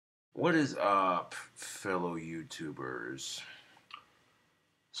What is up, fellow YouTubers?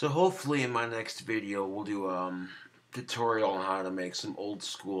 So hopefully in my next video we'll do a tutorial on how to make some old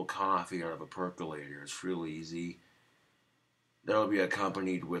school coffee out of a percolator. It's real easy. That'll be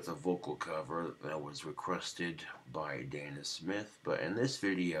accompanied with a vocal cover that was requested by Dana Smith. But in this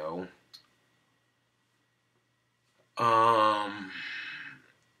video, on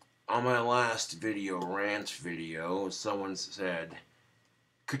my last video, rant video, someone said,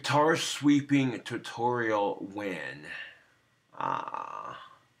 guitar sweeping tutorial when?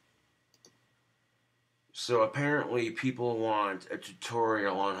 So apparently people want a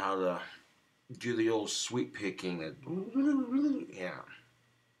tutorial on how to do the old sweep picking. Yeah.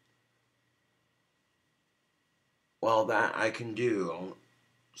 Well, that I can do. I'll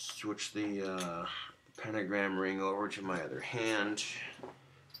switch the pentagram ring over to my other hand.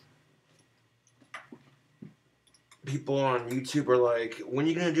 People on YouTube are like, when are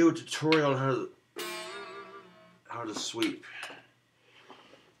you gonna do a tutorial on how to sweep?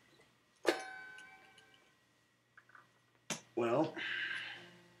 Well,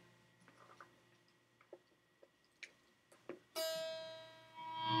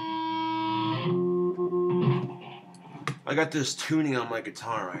 I got this tuning on my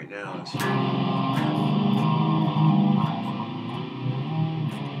guitar right now.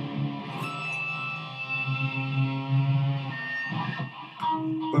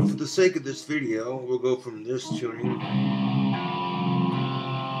 But for the sake of this video, we'll go from this tuning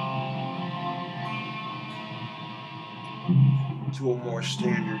to a more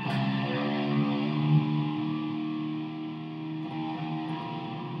standard.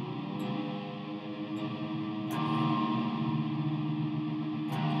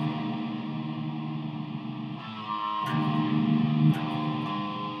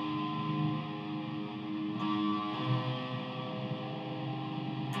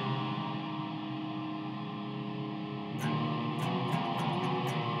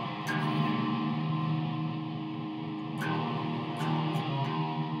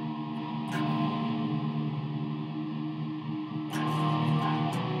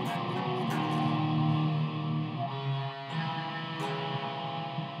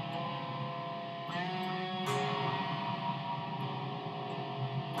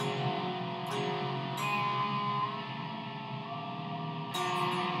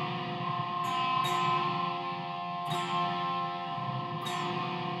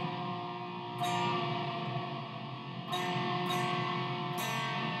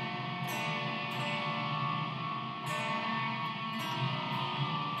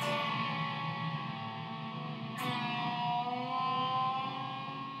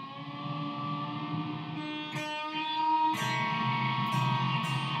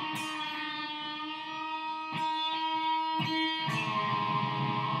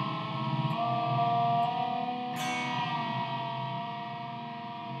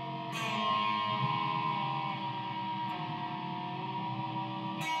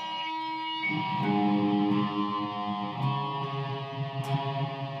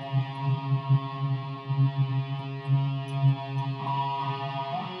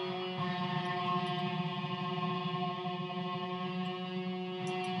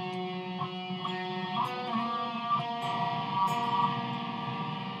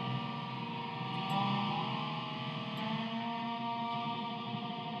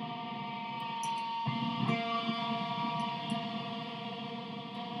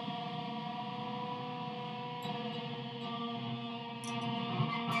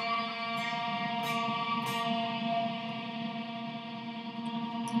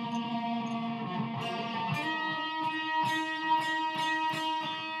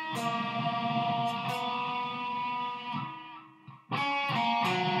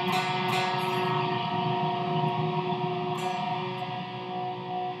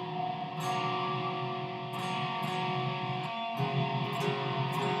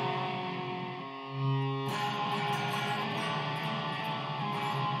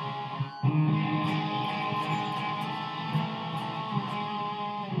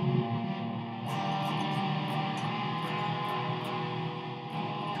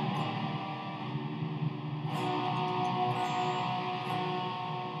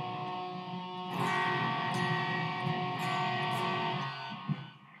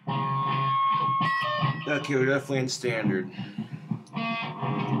 Okay, we're definitely in standard.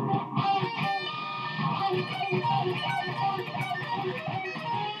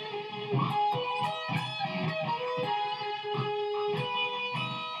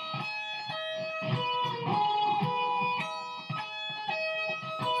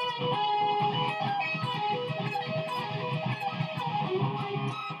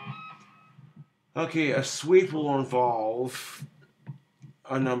 Okay, a sweep will involve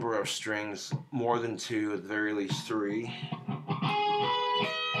a number of strings, more than two, at the very least three.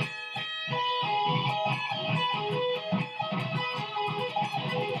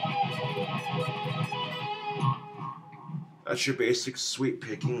 That's your basic sweep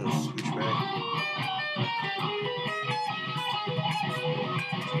picking. Let's switch back.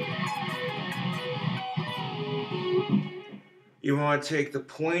 You want to take the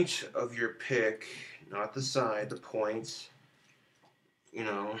point of your pick, not the side, the point, you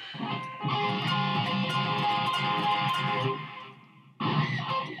know.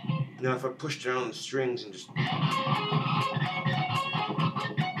 Now if I push down the strings and just...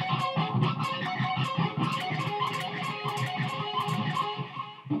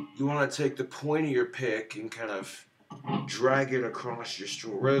 You want to take the point of your pick and kind of drag it across your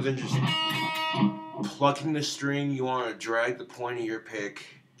string. Rather than just plucking the string, you want to drag the point of your pick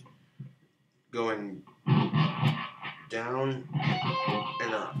going down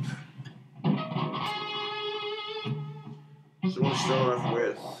and up. So we'll start off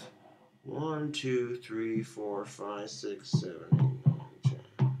with 1, 2, 3, 4, 5, 6, 7, 8, 9, 10,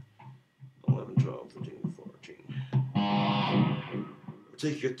 11, 12, 13, 14.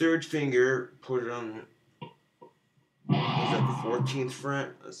 Take your third finger, put it on, was that the 14th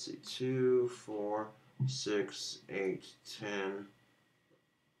fret? Let's see, 2, 4, 6, 8, 10,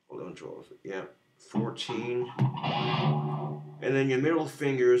 11, 12, yeah, 14. And then your middle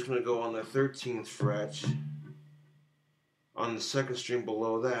finger is going to go on the 13th fret, on the second string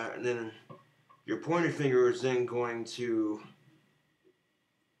below that, and then your pointer finger is then going to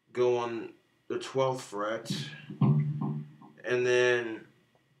go on the 12th fret, and then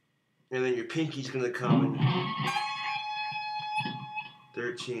your pinky's going to come in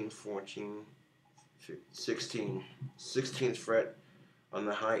 13, 14, 15, 16, 16th fret on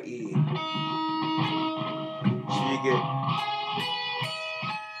the high E. So you get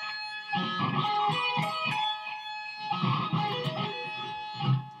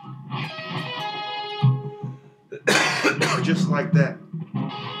just like that.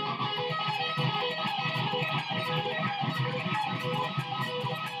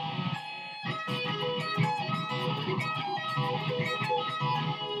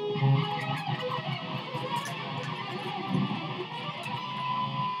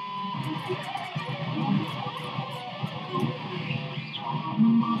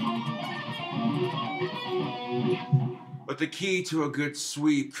 But the key to a good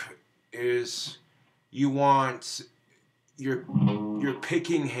sweep is you want your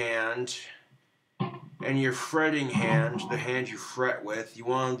picking hand and your fretting hand, the hand you fret with, you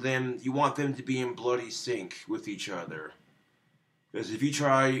want them to be in bloody sync with each other. Because if you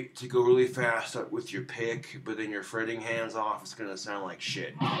try to go really fast with your pick, but then your fretting hand's off, it's gonna sound like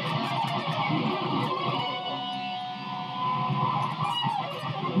shit.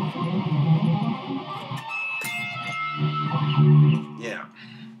 Yeah.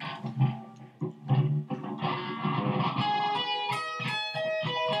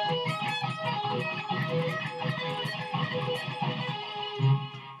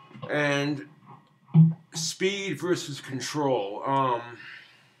 And speed versus control.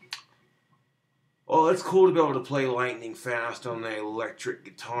 Well, it's cool to be able to play lightning fast on the electric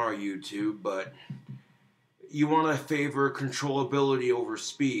guitar YouTube, but you want to favor controllability over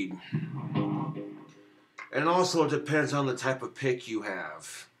speed. And also it depends on the type of pick you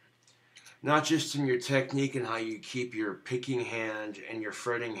have. Not just in your technique and how you keep your picking hand and your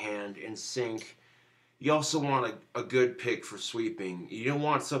fretting hand in sync. You also want a good pick for sweeping. You don't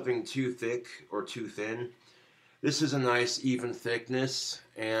want something too thick or too thin. This is a nice even thickness,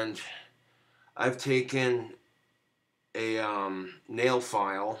 and I've taken a nail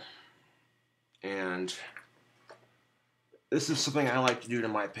file, and this is something I like to do to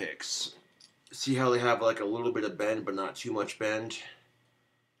my picks. See how they have like a little bit of bend, but not too much bend?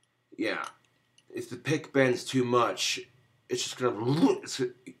 Yeah. If the pick bends too much, it's just it's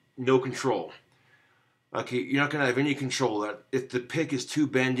no control. Okay, you're not going to have any control. That if the pick is too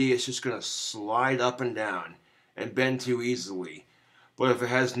bendy, it's just going to slide up and down and bend too easily. But if it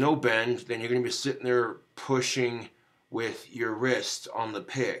has no bend, then you're going to be sitting there pushing with your wrist on the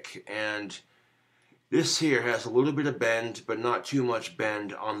pick. And this here has a little bit of bend, but not too much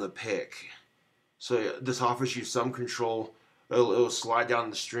bend on the pick. So this offers you some control. It'll slide down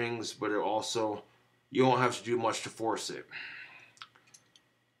the strings, but you won't have to do much to force it.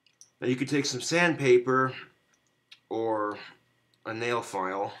 Now you could take some sandpaper or a nail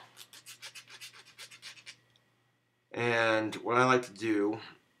file, and what I like to do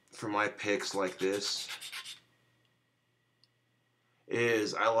for my picks like this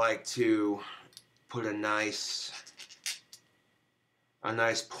is I like to put a nice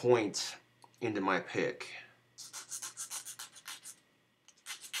point into my pick.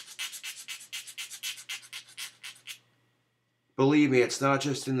 Believe me, it's not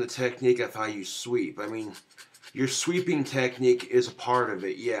just in the technique of how you sweep. I mean, your sweeping technique is a part of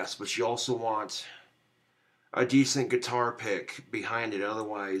it, yes, but you also want a decent guitar pick behind it.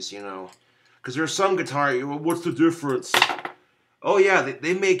 Otherwise, you know, because there's some guitar, what's the difference? Oh yeah,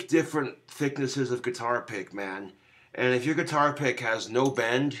 they make different thicknesses of guitar pick, man. And if your guitar pick has no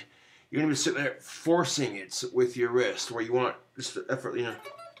bend, you're going to be sitting there forcing it with your wrist, where you want just the effort, you know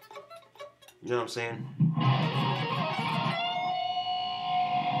what I'm saying?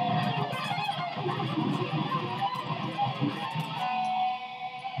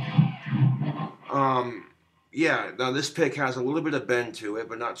 Yeah, now this pick has a little bit of bend to it,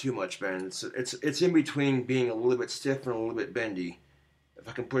 but not too much bend. It's in between being a little bit stiff and a little bit bendy. If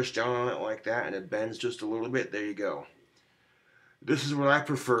I can push down on it like that and it bends just a little bit, there you go. This is what I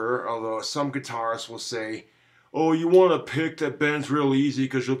prefer, although some guitarists will say, oh, you want a pick that bends real easy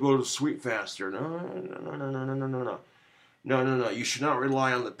because you'll be able to sweep faster. No. You should not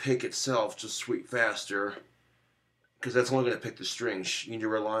rely on the pick itself to sweep faster, because that's only going to pick the strings. You need to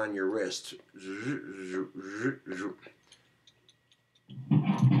rely on your wrist.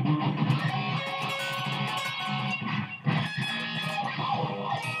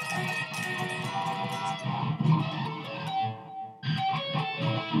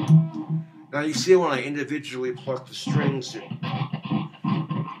 Now you see when I individually pluck the strings.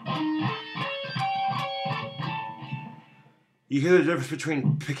 You hear the difference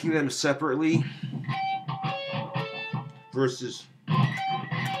between picking them separately versus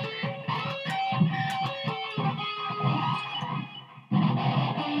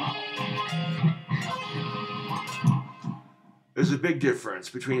there's a big difference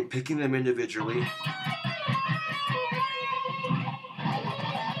between picking them individually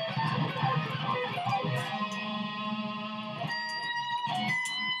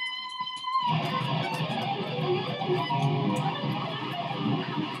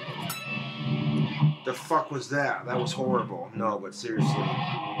the fuck was that? That was horrible. No, but seriously.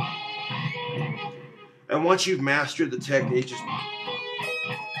 And once you've mastered the technique, just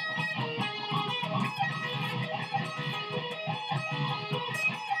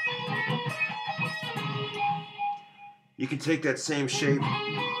you can take that same shape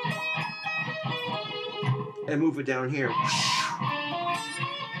and move it down here.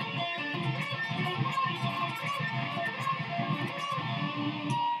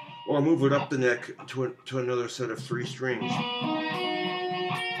 Or move it up the neck to another set of 3 strings.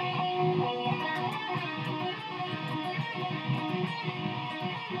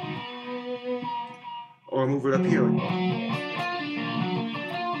 Or move it up here.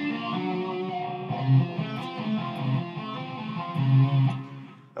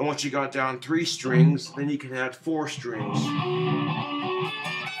 And once you got down 3 strings, then you can add 4 strings.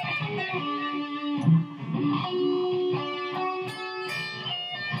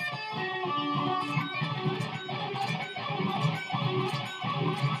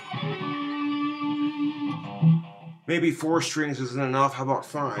 Maybe 4 strings isn't enough. How about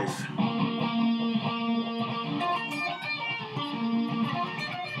 5?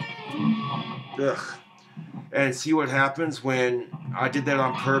 Ugh. And see what happens when I did that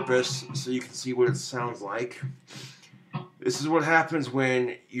on purpose so you can see what it sounds like. This is what happens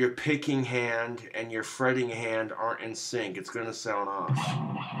when your picking hand and your fretting hand aren't in sync. It's going to sound off.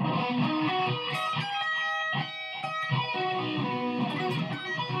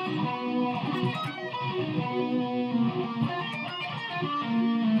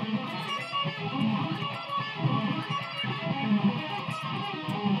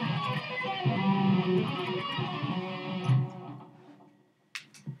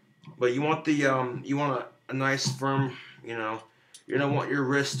 But you want a nice firm, you don't want your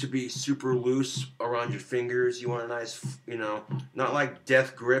wrist to be super loose around your fingers. You want a nice, not like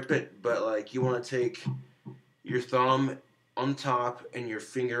death grip it, but like you want to take your thumb on top and your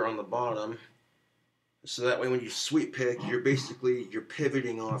finger on the bottom. So that way when you sweep pick, you're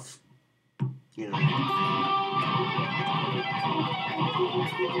pivoting off,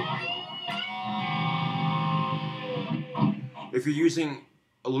 If you're using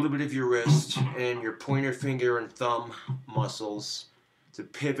a little bit of your wrist and your pointer finger and thumb muscles to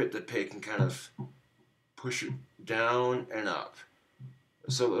pivot the pick and kind of push it down and up.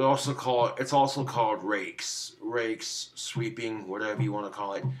 So it's also called rakes, sweeping, whatever you want to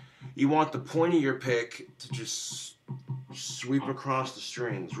call it. You want the point of your pick to just sweep across the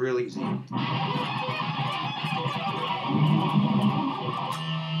strings, real easy.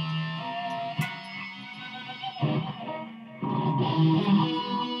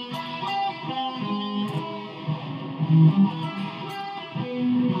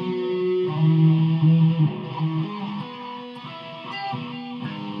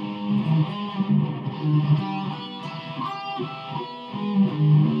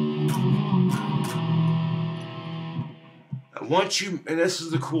 and this is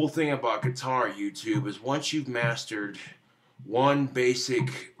the cool thing about guitar YouTube, is once you've mastered one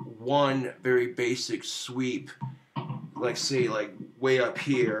very basic sweep, like say like way up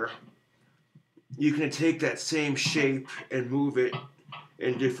here, you can take that same shape and move it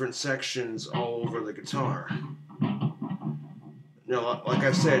in different sections all over the guitar. Now, like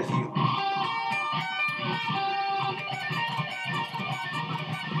I said,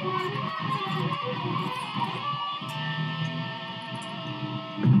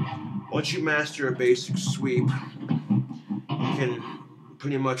 once you master a basic sweep, you can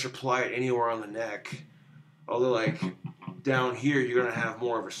pretty much apply it anywhere on the neck. Although, like, down here, you're going to have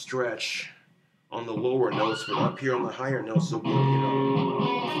more of a stretch on the lower notes, but up here on the higher notes, it'll be, you know.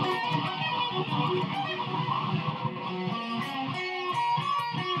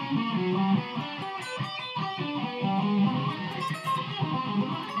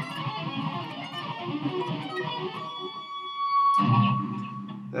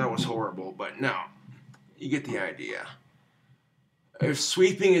 That was horrible, but no, you get the idea. If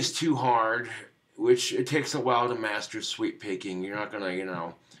sweeping is too hard, which it takes a while to master sweep picking, you're not gonna, you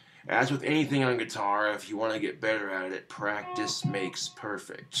know, as with anything on guitar, if you want to get better at it, practice makes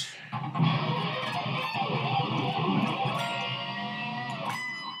perfect.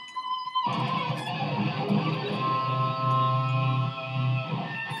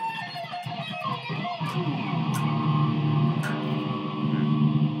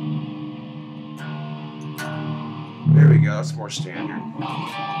 There we go, that's more standard.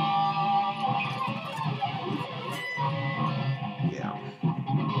 Yeah.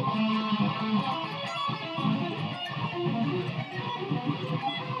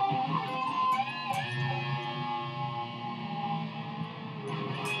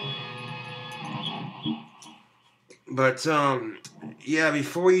 But, yeah,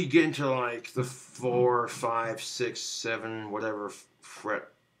 before you get into, like, the 4, 5, 6, 7, whatever fret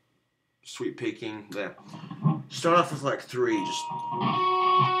sweep picking, yeah. Start off with like 3, just.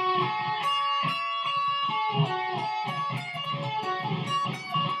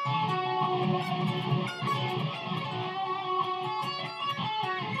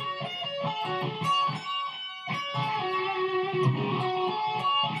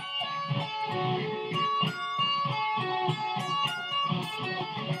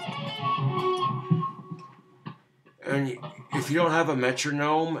 And if you don't have a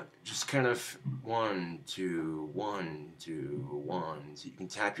metronome, just kind of 1, 2, 1, 2, 1. So you can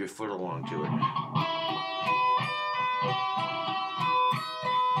tap your foot along to it.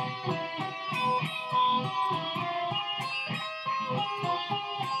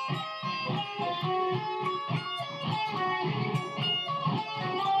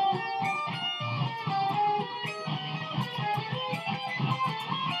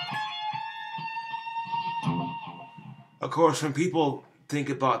 Of course, when people think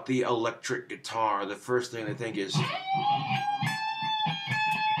about the electric guitar, the first thing they think is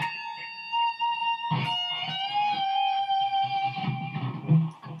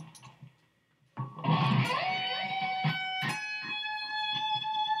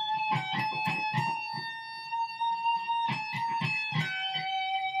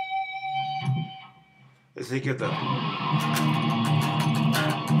of the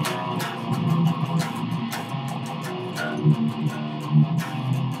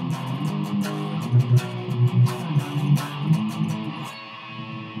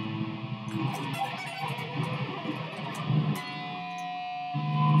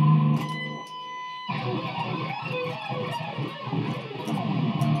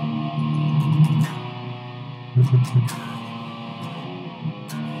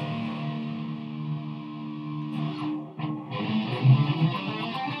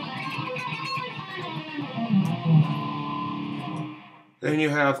Then you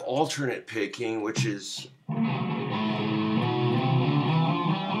have alternate picking, which is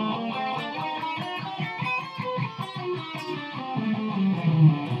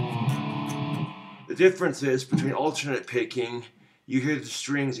the difference is between alternate picking, you hear the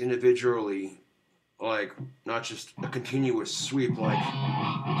strings individually, like not just a continuous sweep, like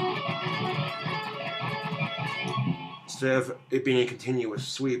instead of it being a continuous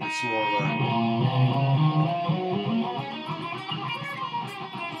sweep, it's more of a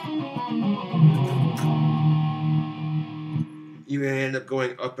you end up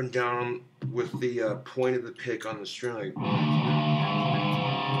going up and down with the point of the pick on the string.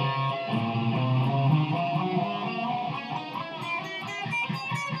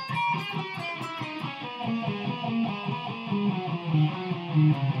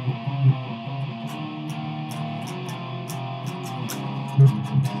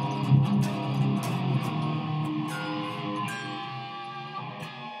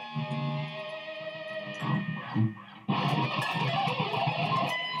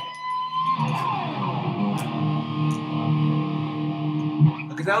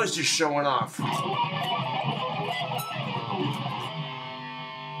 Because I was just showing off.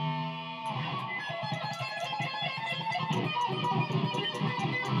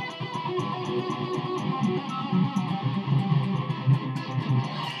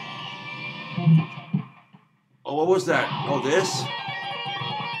 Oh, what was that? Oh, this?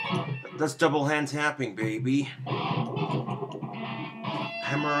 That's double hand tapping, baby.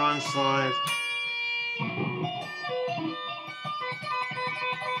 Hammer on slide.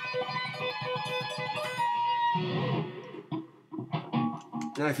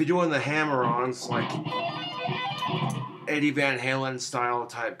 Now, if you're doing the hammer-ons, like Eddie Van Halen style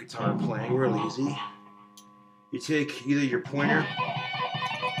type guitar playing, real easy. You take either your pointer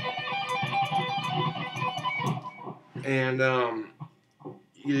and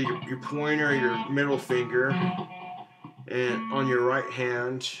either your pointer or your middle finger, and on your right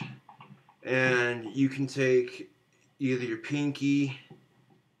hand, and you can take either your pinky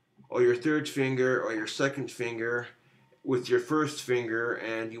or your third finger or your second finger with your first finger,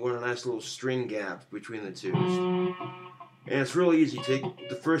 and you want a nice little string gap between the two. And it's real easy. Take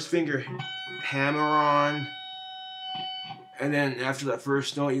the first finger, hammer on, and then after that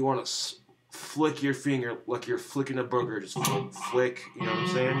first note, you want to flick your finger like you're flicking a booger. Just flick, you know what I'm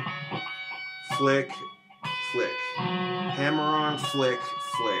saying? Flick, flick. Hammer on, flick,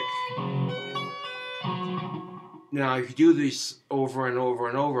 flick. Now, if you do these over and over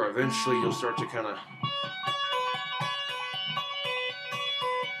and over, eventually you'll start to kind of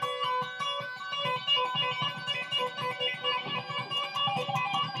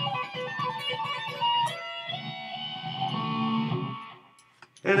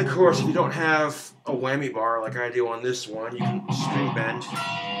And of course, if you don't have a whammy bar like I do on this one, you can string bend.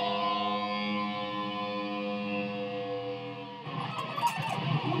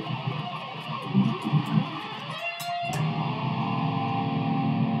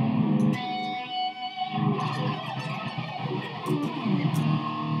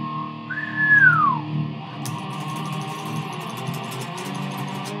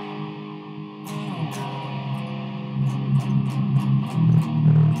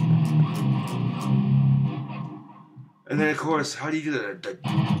 And then, of course, how do you do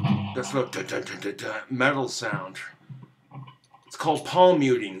that's the metal sound? It's called palm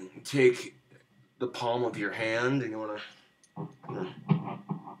muting. You take the palm of your hand and you want to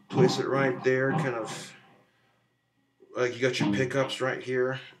place it right there, kind of like you got your pickups right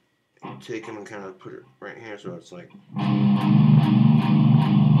here. You take them and kind of put it right here, so it's like.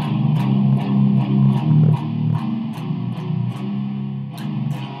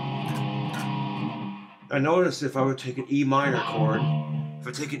 I noticed if I would take an E minor chord, if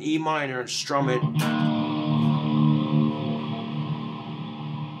I take an E minor and strum it,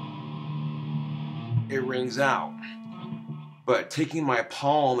 it rings out. But taking my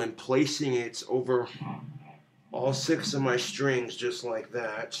palm and placing it over all 6 of my strings just like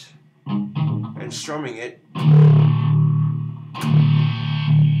that, and strumming it,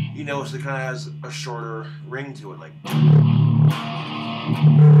 you notice it kind of has a shorter ring to it, like.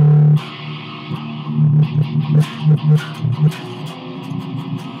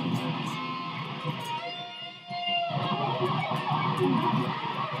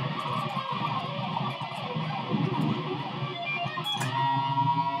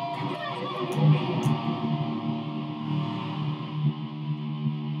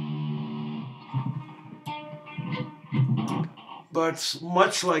 But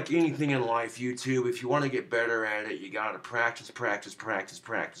much like anything in life, YouTube, if you want to get better at it, you gotta practice, practice, practice,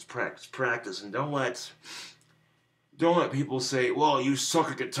 practice, practice, practice, and don't let people say, "Well, you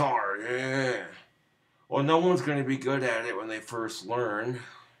suck at guitar." Yeah. Well, no one's going to be good at it when they first learn.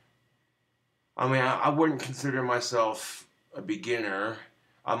 I mean, I wouldn't consider myself a beginner.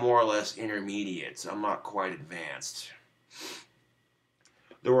 I'm more or less intermediate. I'm not quite advanced.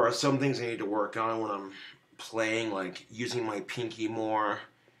 There are some things I need to work on when I'm playing, like using my pinky more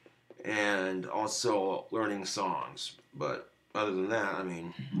and also learning songs. But other than that, I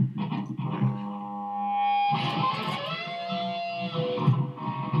mean.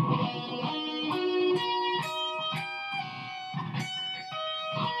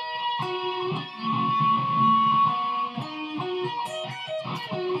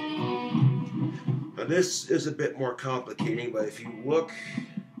 Now this is a bit more complicating, but if you look.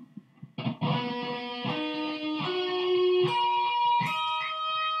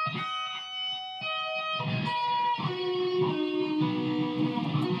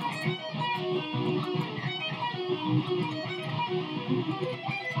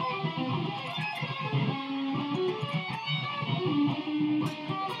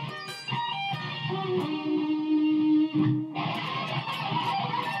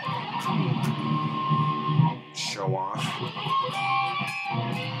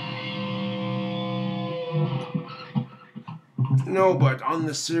 No, but on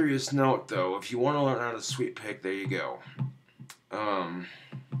the serious note, though, if you want to learn how to sweep pick, there you go. And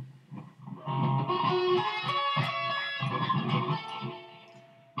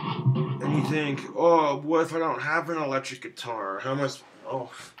you think, oh, what if I don't have an electric guitar? How much? Oh,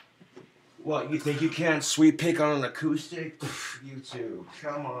 what? You think you can't sweep pick on an acoustic? You too.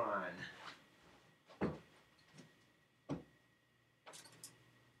 Come on.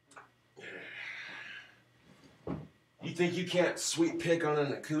 You think you can't sweep pick on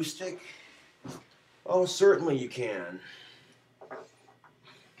an acoustic? Oh, certainly you can.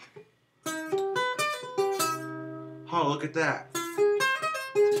 Oh, look at that.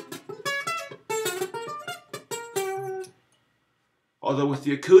 Although with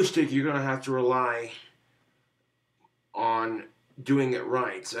the acoustic, you're going to have to rely on doing it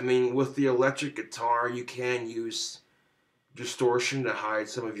right. I mean, with the electric guitar, you can use distortion to hide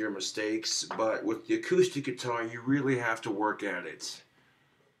some of your mistakes, but with the acoustic guitar, you really have to work at it.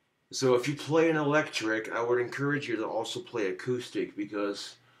 So if you play an electric, I would encourage you to also play acoustic,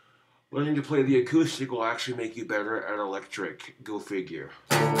 because learning to play the acoustic will actually make you better at electric. Go figure.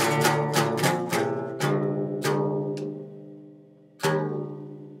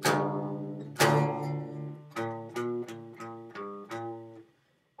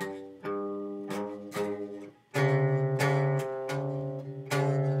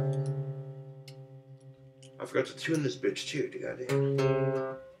 I forgot to tune this bitch too,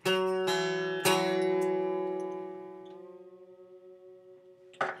 goddamn.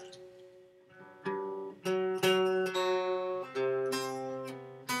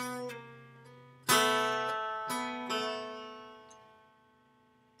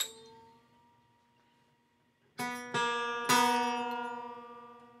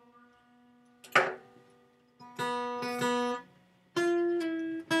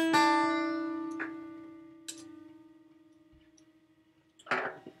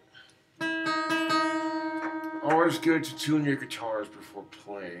 Always good to tune your guitars before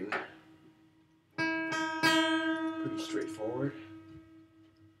playing. Pretty straightforward.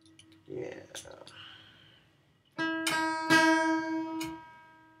 Yeah.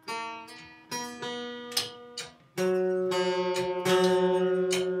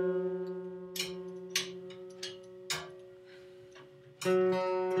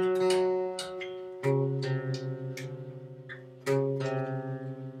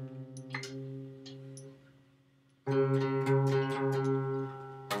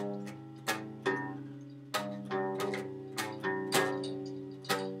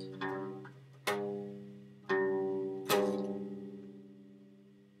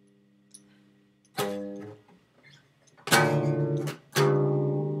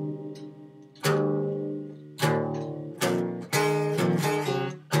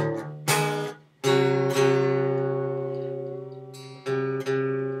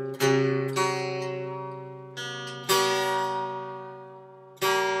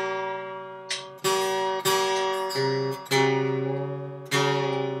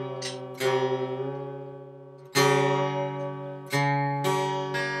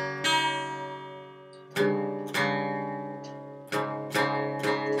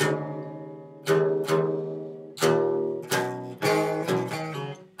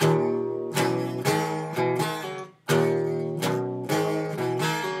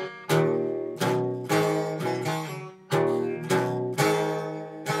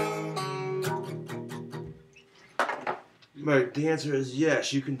 But the answer is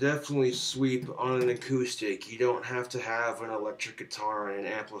yes, you can definitely sweep on an acoustic. You don't have to have an electric guitar and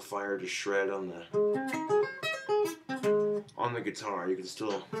an amplifier to shred on the guitar. You can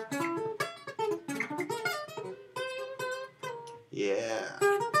still... Yeah.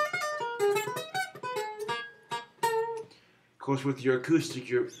 Of course, with your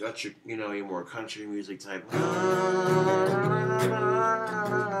acoustic, that's your, your more country music type.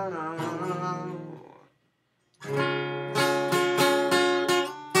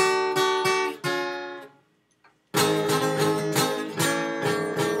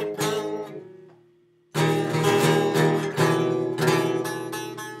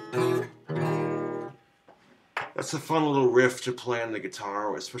 That's a fun little riff to play on the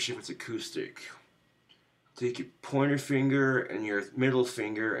guitar, especially if it's acoustic. Take your pointer finger and your middle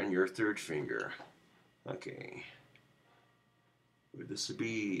finger and your third finger. Okay. This would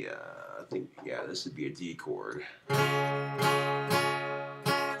be, I think, yeah, this would be a D chord.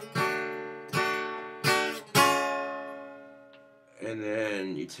 And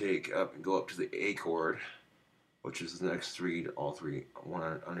then you take up and go up to the A chord, which is the next three, all three,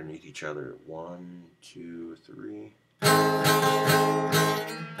 one underneath each other. 1, 2, 3.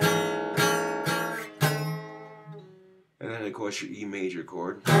 And then of course your E major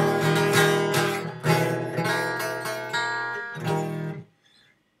chord.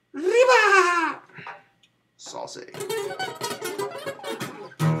 Riba! Saucy.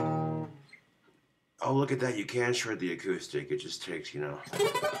 Oh, look at that. You can shred the acoustic. It just takes, you know.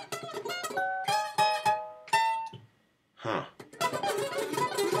 Huh.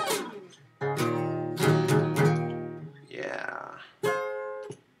 Yeah.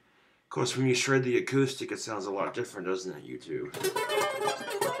 Of course, when you shred the acoustic, it sounds a lot different, doesn't it, YouTube?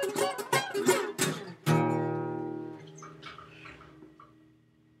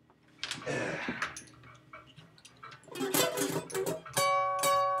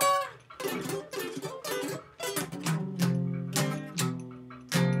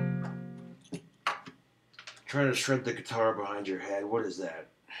 Trying to shred the guitar behind your head. What is that?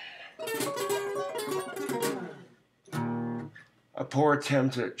 A poor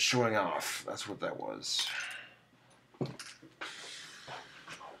attempt at showing off. That's what that was.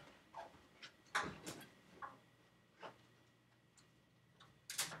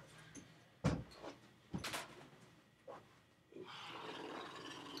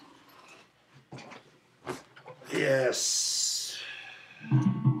 Yes.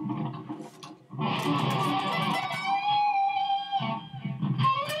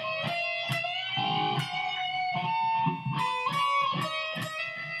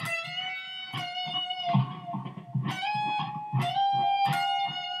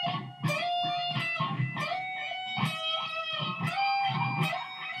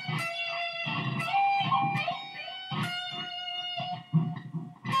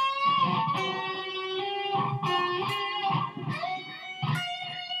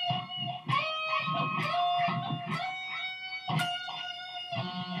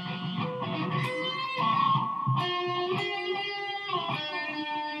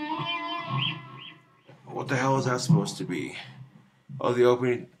 What the hell is that supposed to be? Oh, the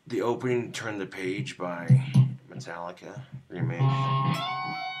opening Turn the Page by Metallica remake.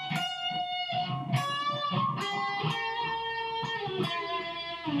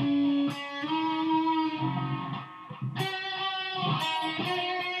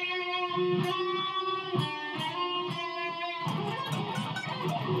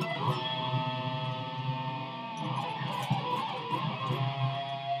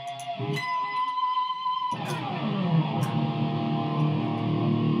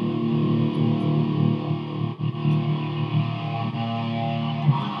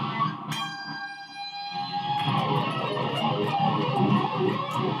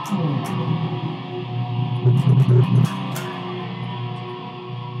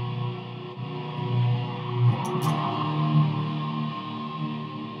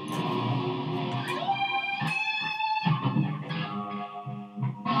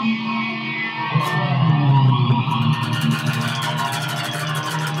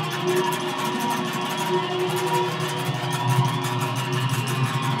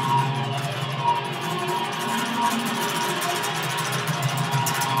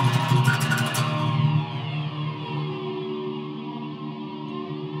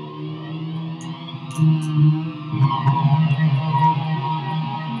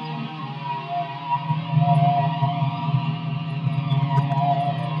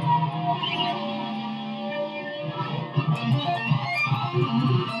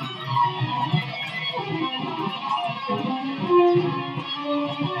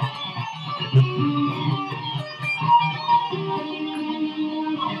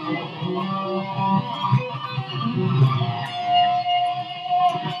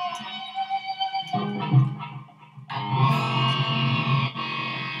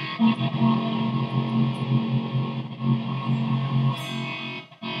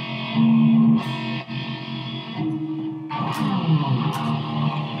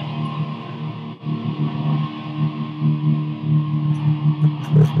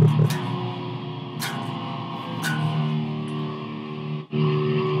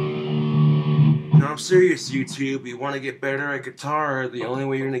 No, I'm serious, YouTube. You want to get better at guitar, the only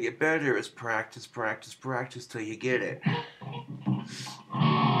way you're going to get better is practice, practice, practice till you get it.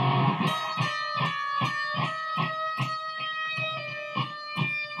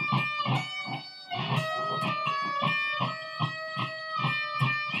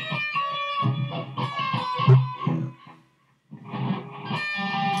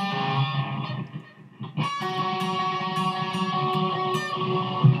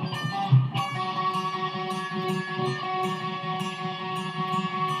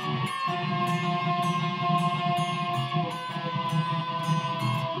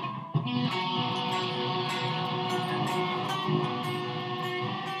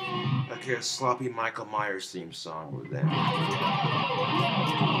 a sloppy Michael Myers theme song with that.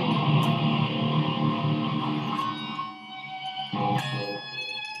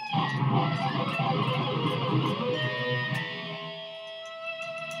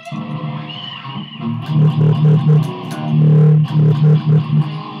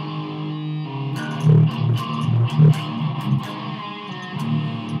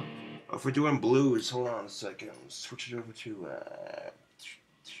 If we're doing blues, hold on a second. Let's switch it over to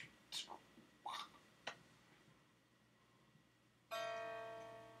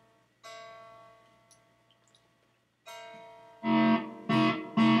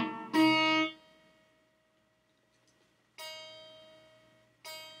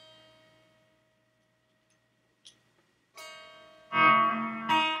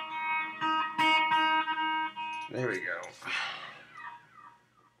there we go.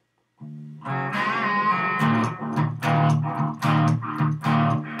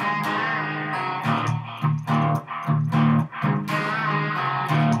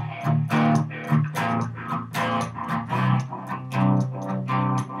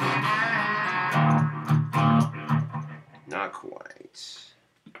 Not quite.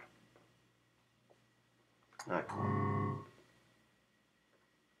 Not quite.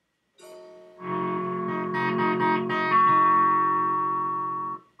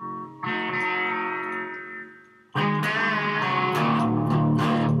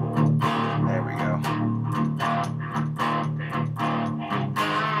 There we go.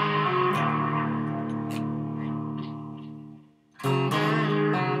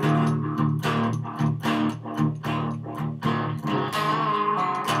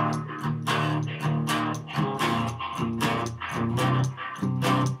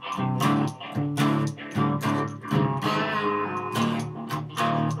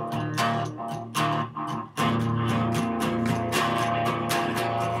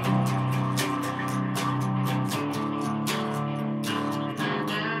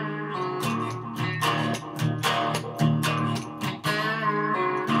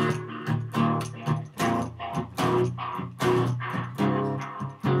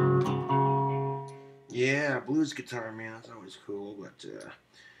 Yeah, blues guitar, man, that's always cool, but,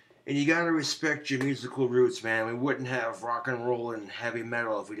 and you gotta respect your musical roots, man. We wouldn't have rock and roll and heavy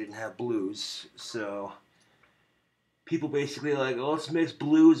metal if we didn't have blues, so people basically like, oh, let's mix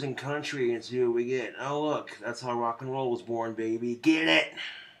blues and country and see what we get. Oh, look, that's how rock and roll was born, baby. Get it!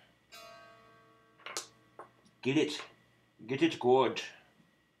 Get it. Get it good.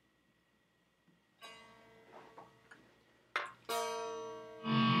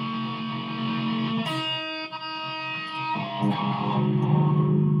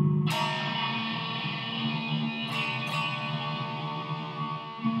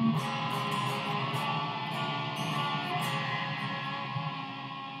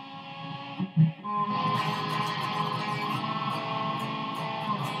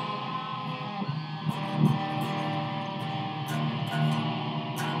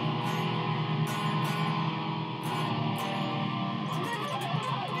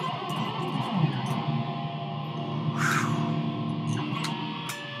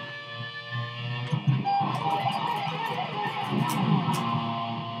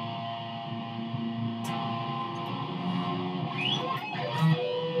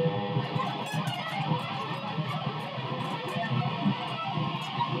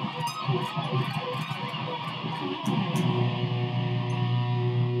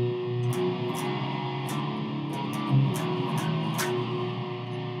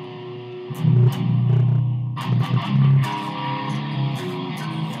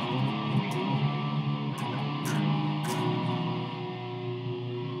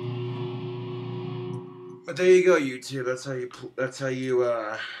 But there you go, YouTube. That's how you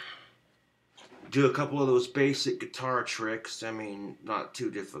do a couple of those basic guitar tricks. I mean, not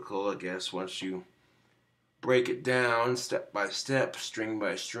too difficult, I guess, once you break it down step by step, string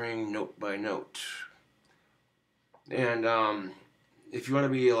by string, note by note. And if you want to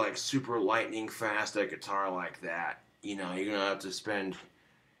be like super lightning fast at a guitar like that, you know, you're gonna have to spend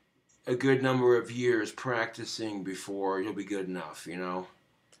a good number of years practicing before you'll be good enough, you know.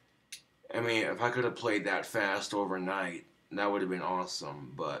 I mean, if I could have played that fast overnight, that would have been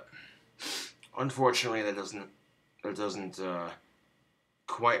awesome. But unfortunately, that doesn't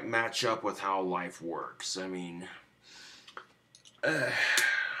quite match up with how life works. I mean, but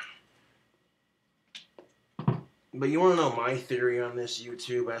you want to know my theory on this,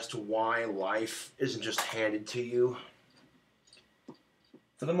 YouTube, as to why life isn't just handed to you?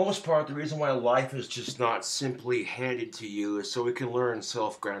 For the most part, the reason why life is just not simply handed to you is so we can learn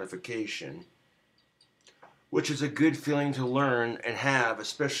self-gratification. which is a good feeling to learn and have,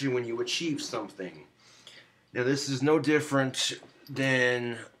 especially when you achieve something. Now, this is no different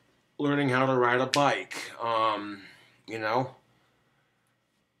than learning how to ride a bike. You know,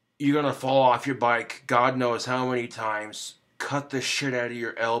 you're gonna fall off your bike, God knows how many times. Cut the shit out of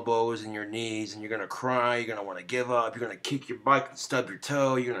your elbows and your knees, and you're gonna cry. You're gonna want to give up. You're gonna kick your bike and stub your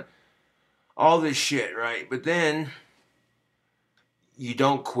toe. You're gonna all this shit, right? But then you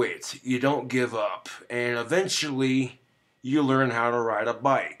don't quit. You don't give up, and eventually you learn how to ride a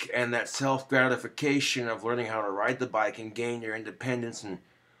bike. And that self gratification of learning how to ride the bike and gain your independence and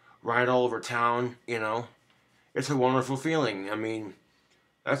ride all over town, it's a wonderful feeling. I mean,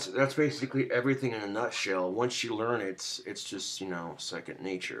 that's basically everything in a nutshell. Once you learn it, it's just, second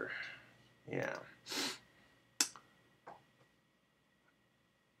nature. Yeah.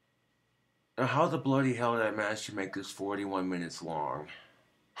 Now, how the bloody hell did I manage to make this 41 minutes long?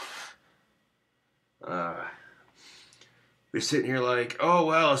 We're sitting here like, oh,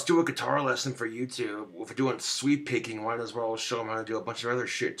 well, let's do a guitar lesson for YouTube. If we're doing sweep picking, why as well show them how to do a bunch of other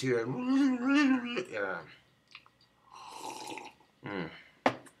shit, too. Yeah.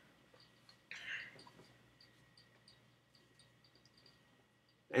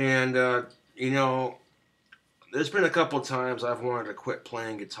 And, there's been a couple times I've wanted to quit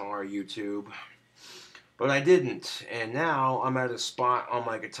playing guitar YouTube, but I didn't. And now I'm at a spot on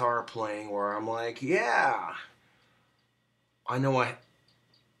my guitar playing where I'm like, yeah, I know a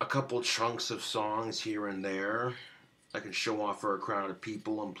couple chunks of songs here and there. I can show off for a crowd of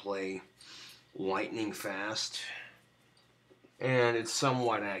people and play lightning fast. And it's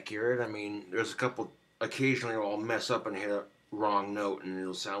somewhat accurate. I mean, there's a couple, occasionally I'll mess up and hit a wrong note and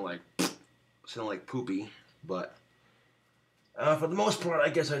it'll sound like poopy. But for the most part, I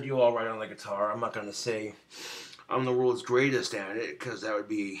guess I do all right on the guitar. I'm not going to say I'm the world's greatest at it, because that would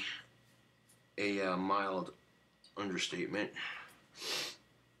be a mild understatement.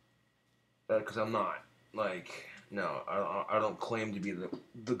 Because I'm not. No, I don't claim to be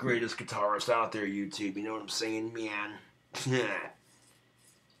the greatest guitarist out there, YouTube. You know what I'm saying, man?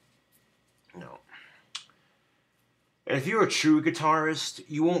 No. And if you're a true guitarist,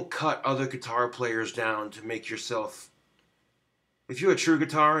 you won't cut other guitar players down to make yourself... If you're a true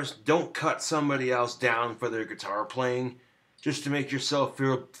guitarist, don't cut somebody else down for their guitar playing just to make yourself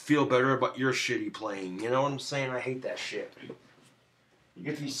feel better about your shitty playing. You know what I'm saying? I hate that shit. You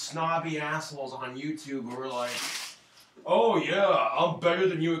get these snobby assholes on YouTube who are like, oh yeah, I'm better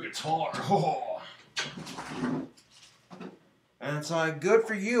than you at guitar. Oh. And it's like, good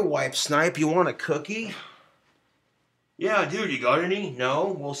for you, Wipe Snipe. You want a cookie? Yeah, dude, you got any?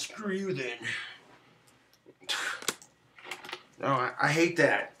 No? Well, screw you then. No, I hate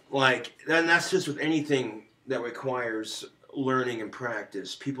that. And that's just with anything that requires learning and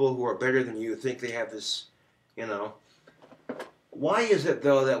practice. People who are better than you think they have this, Why is it,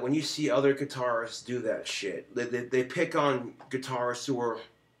 though, that when you see other guitarists do that shit, they pick on guitarists who are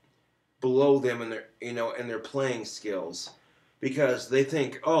below them in their playing skills? Because they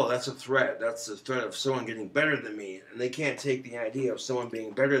think, oh, that's a threat. That's a threat of someone getting better than me. And they can't take the idea of someone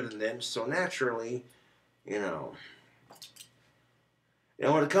being better than them. So naturally, when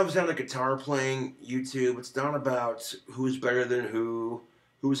it comes down to guitar playing, YouTube, it's not about who's better than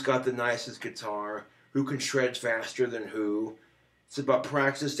who's got the nicest guitar, who can shred faster than who. It's about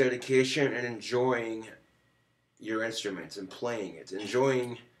practice, dedication, and enjoying your instruments and playing it.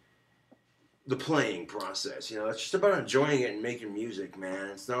 Enjoying the playing process. It's just about enjoying it and making music, man.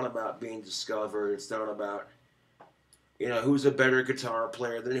 It's not about being discovered. It's not about, who's a better guitar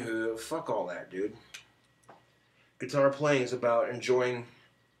player than who. Fuck all that, dude. Guitar playing is about enjoying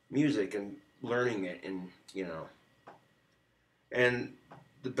music and learning it, and and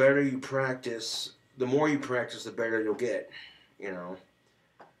the better you practice, the more you practice, the better you'll get,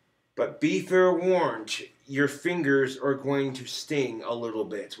 But be fair warned, your fingers are going to sting a little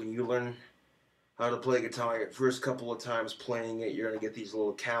bit when you learn how to play guitar. Your first couple of times playing it, you're going to get these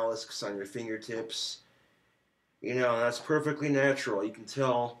little calluses on your fingertips. That's perfectly natural. You can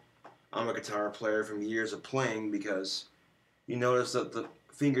tell I'm a guitar player from years of playing, because you notice that the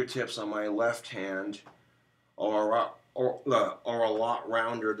fingertips on my left hand are a lot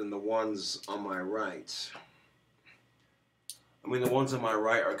rounder than the ones on my right. I mean, the ones on my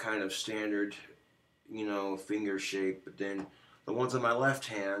right are kind of standard, finger shape, but then the ones on my left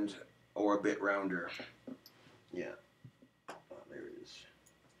hand are a bit rounder. Yeah. Oh, there it is.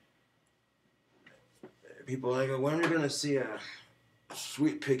 People are like, when are we going to see a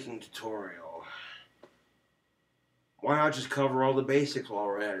sweep picking tutorial? Why not just cover all the basics while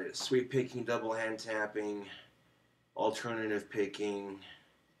we're at it? Sweep picking, double hand tapping, alternative picking,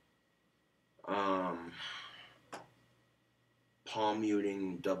 palm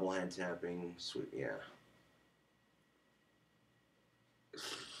muting, double hand tapping, sweet, yeah.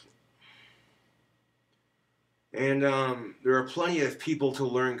 And there are plenty of people to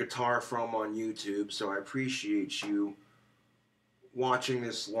learn guitar from on YouTube, so I appreciate you watching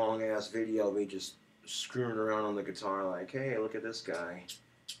this long ass video of me just screwing around on the guitar like, hey, look at this guy,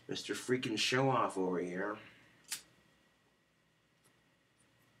 Mr. Freaking Show Off over here.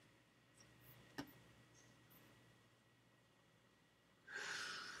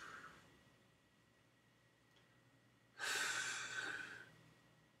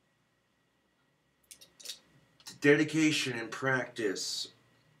 Dedication and practice.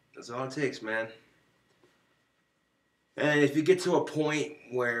 That's all it takes, man. And if you get to a point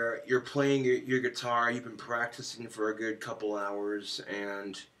where you're playing your guitar, you've been practicing for a good couple hours,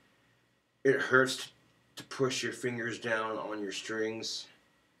 and it hurts to push your fingers down on your strings,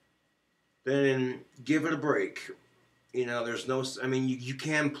 then give it a break. You know, there's no, I mean, you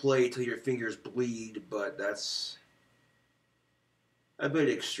can play till your fingers bleed, but that's a bit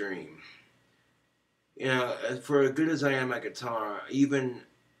extreme. You know, for as good as I am at guitar, even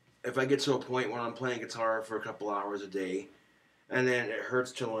if I get to a point where I'm playing guitar for a couple hours a day, and then it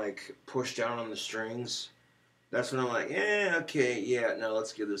hurts to like push down on the strings, that's when I'm like, yeah, okay, yeah, no,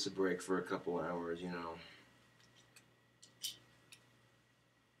 let's give this a break for a couple hours, you know.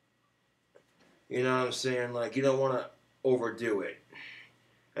 You know what I'm saying? Like, you don't want to overdo it.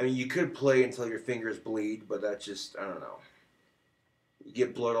 I mean, you could play until your fingers bleed, but that's just, I don't know. You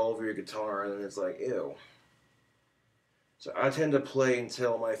get blood all over your guitar, and then it's like, ew. So I tend to play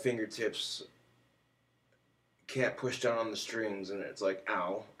until my fingertips can't push down on the strings, and it's like,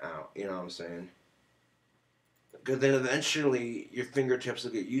 ow, ow, you know what I'm saying? Because then eventually your fingertips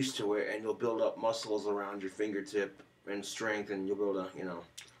will get used to it, and you'll build up muscles around your fingertip and strength, and you'll be able to, you know.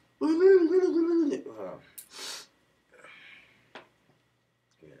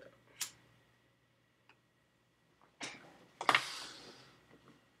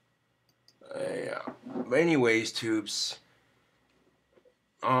 Yeah. But anyways, tubes.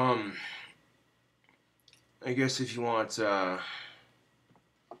 I guess if you want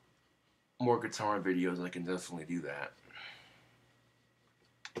more guitar videos, I can definitely do that.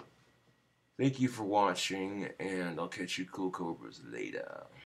 Thank you for watching, and I'll catch you cool cobras later.